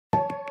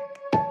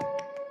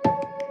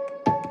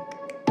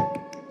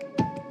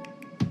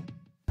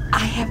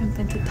haven't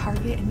been to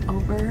Target in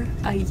over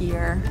a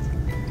year.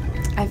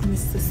 I've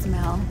missed the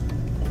smell,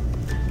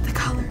 the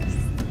colors,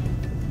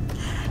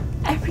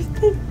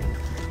 everything.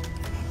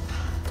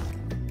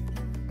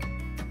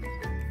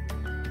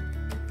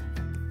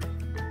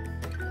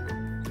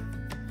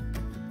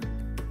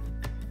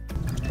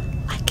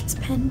 I could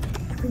spend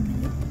every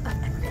minute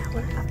of every hour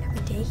of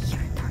every day here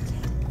at Target.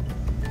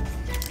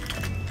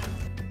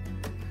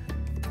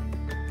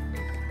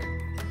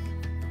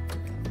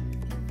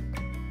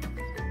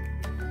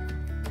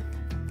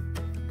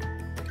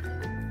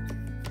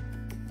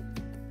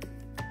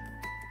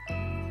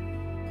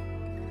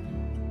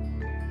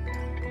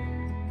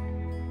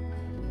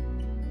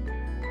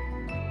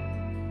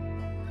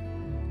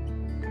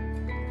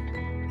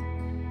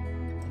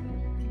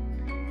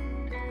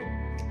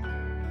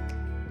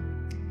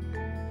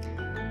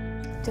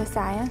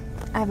 Josiah,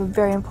 I have a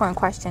very important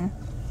question.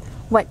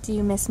 What do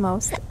you miss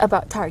most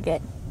about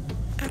Target?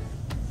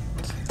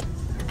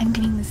 I'm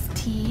getting this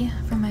tea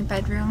from my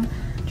bedroom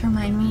to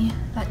remind me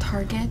that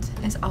Target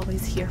is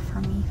always here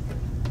for me.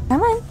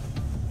 Come on,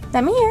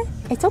 let me hear.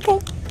 It's okay.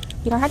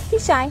 You don't have to be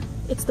shy.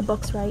 It's the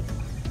books, right?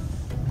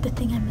 The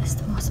thing I miss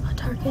the most about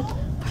Target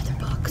are the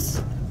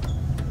books.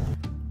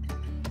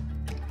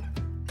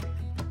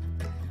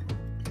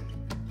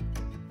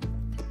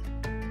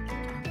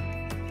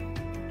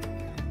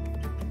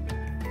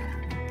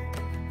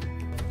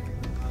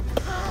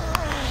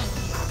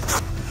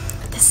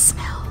 The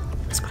smell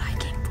is what I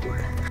came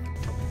for.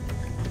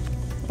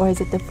 Or is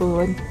it the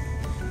food?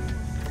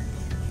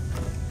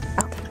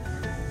 Okay.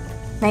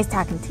 Nice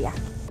talking to ya.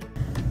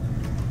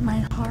 My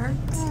heart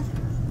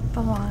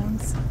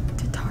belongs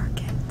to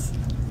Target.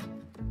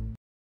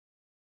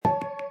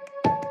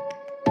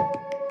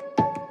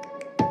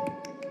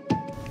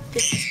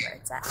 This is where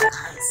it's at,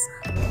 guys.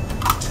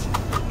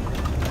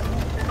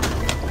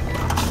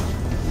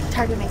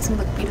 Target makes me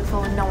look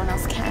beautiful and no one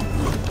else can.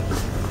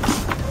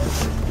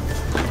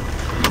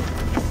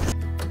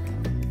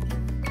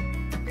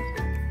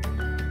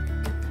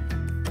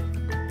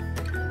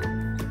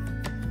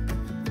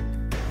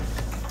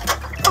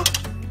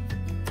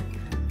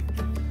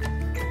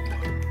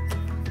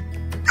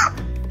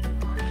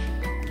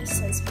 This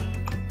says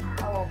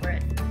all over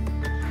it.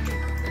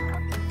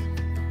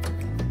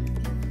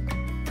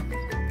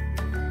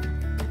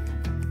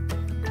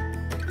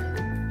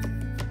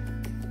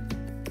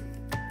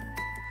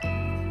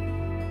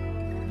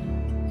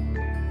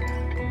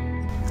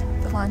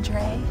 The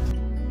lingerie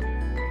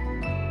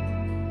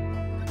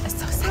is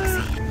so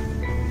sexy.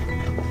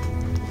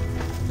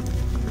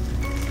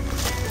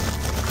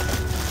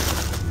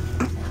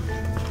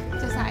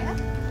 Josiah?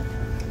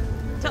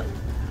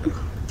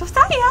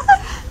 Josiah?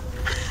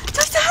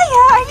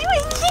 Josiah, are you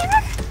in here?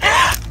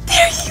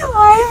 There you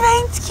are, my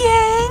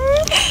skin.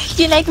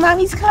 Do you like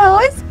mommy's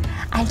clothes?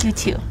 I do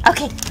too.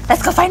 Okay,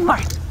 let's go find more.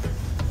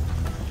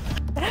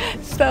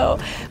 So,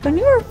 when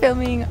we were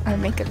filming our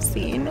makeup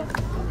scene,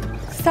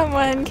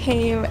 someone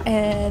came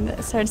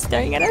and started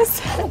staring at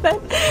us, and then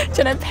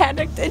Jenna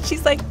panicked and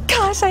she's like,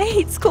 gosh, I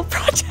hate school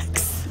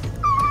projects.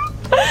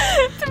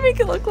 To make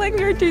it look like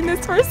we were doing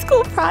this for a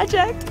school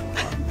project.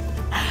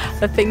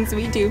 The things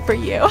we do for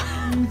you.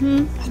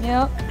 Mm-hmm.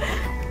 Yep.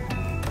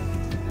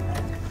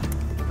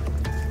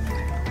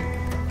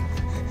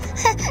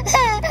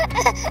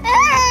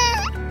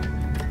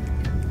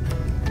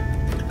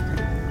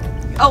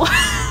 Oh.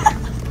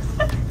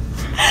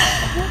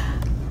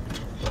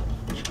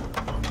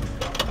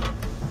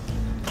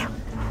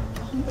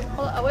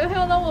 Wait,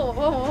 hold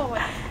on,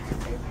 wait.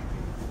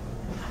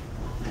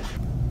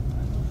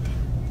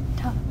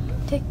 Tock,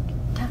 tick,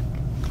 tock,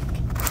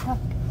 tick, tock,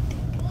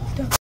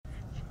 tick, tock.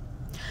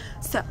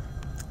 So,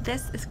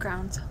 this is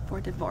grounds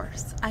for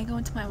divorce. I go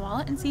into my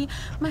wallet and see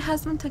my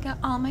husband took out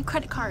all my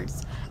credit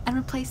cards and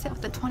replaced it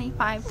with a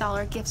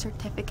 $25 gift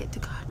certificate to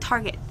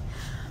Target.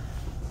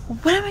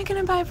 What am I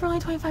gonna buy for only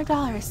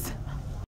 $25?